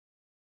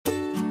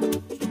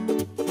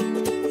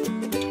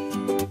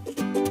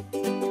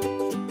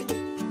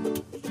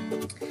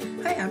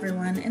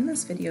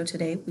this video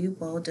today, we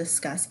will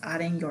discuss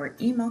adding your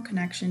email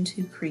connection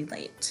to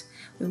Crelate.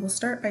 We will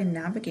start by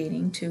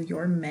navigating to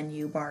your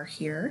menu bar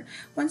here.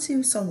 Once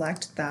you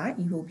select that,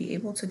 you will be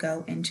able to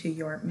go into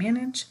your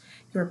Manage,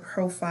 your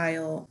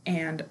Profile,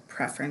 and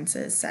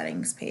Preferences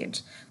settings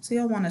page. So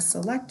you'll want to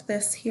select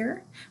this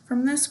here.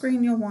 From this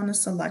screen, you'll want to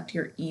select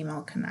your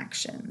email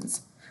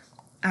connections.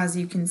 As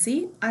you can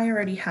see, I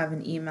already have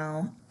an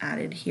email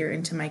added here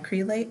into my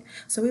Crelate,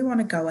 so we want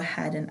to go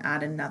ahead and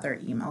add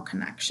another email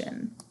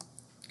connection.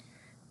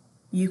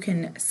 You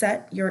can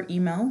set your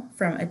email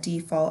from a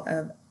default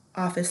of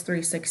Office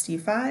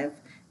 365,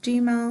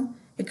 Gmail,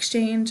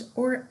 Exchange,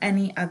 or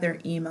any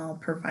other email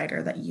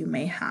provider that you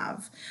may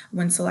have.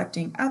 When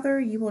selecting other,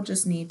 you will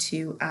just need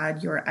to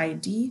add your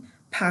ID,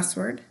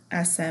 password,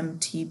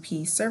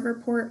 SMTP server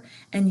port,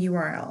 and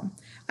URL.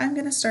 I'm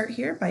going to start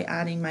here by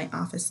adding my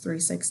Office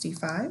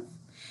 365,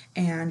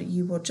 and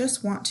you will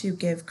just want to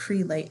give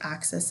Crelate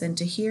access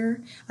into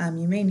here.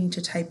 You may need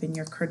to type in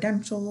your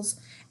credentials.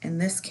 In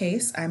this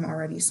case, I'm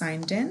already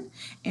signed in,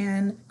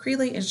 and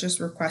Crelate is just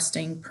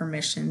requesting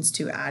permissions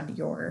to add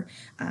your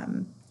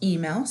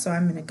email. So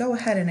I'm going to go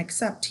ahead and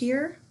accept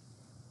here.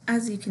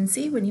 As you can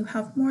see, when you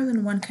have more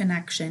than one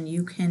connection,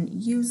 you can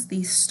use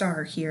the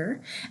star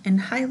here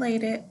and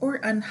highlight it or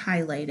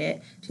unhighlight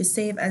it to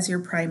save as your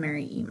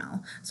primary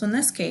email. So in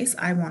this case,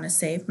 I want to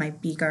save my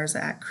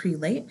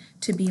bgarza@crelate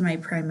to be my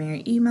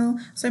primary email.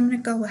 So I'm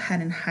going to go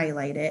ahead and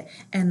highlight it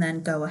and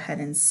then go ahead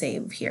and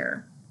save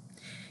here.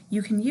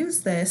 You can use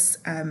this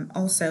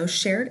also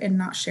shared and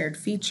not shared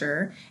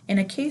feature in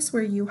a case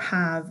where you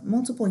have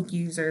multiple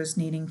users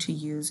needing to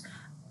use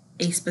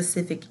a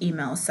specific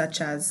email,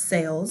 such as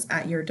sales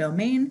at your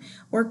domain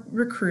or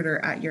recruiter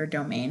at your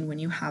domain when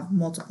you have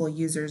multiple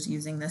users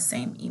using the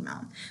same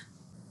email.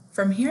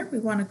 From here, we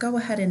want to go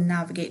ahead and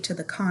navigate to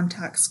the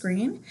contact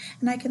screen,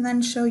 and I can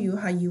then show you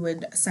how you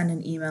would send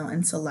an email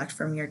and select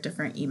from your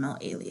different email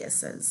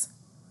aliases.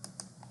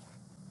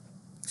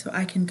 So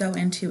I can go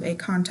into a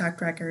contact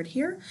record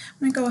here. I'm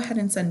going to go ahead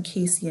and send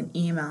Casey an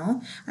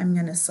email. I'm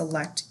going to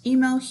select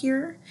email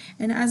here.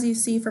 And as you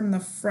see from the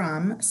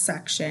from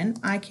section,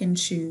 I can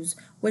choose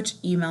which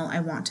email I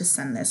want to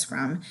send this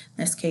from. In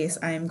this case,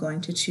 I am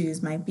going to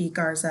choose my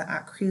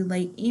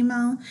bgarza@crelate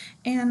email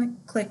and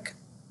click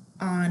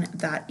on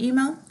that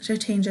email to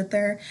change it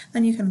there.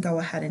 Then you can go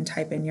ahead and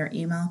type in your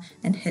email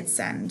and hit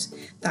send.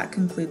 That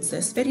concludes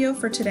this video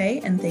for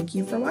today, and thank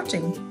you for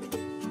watching.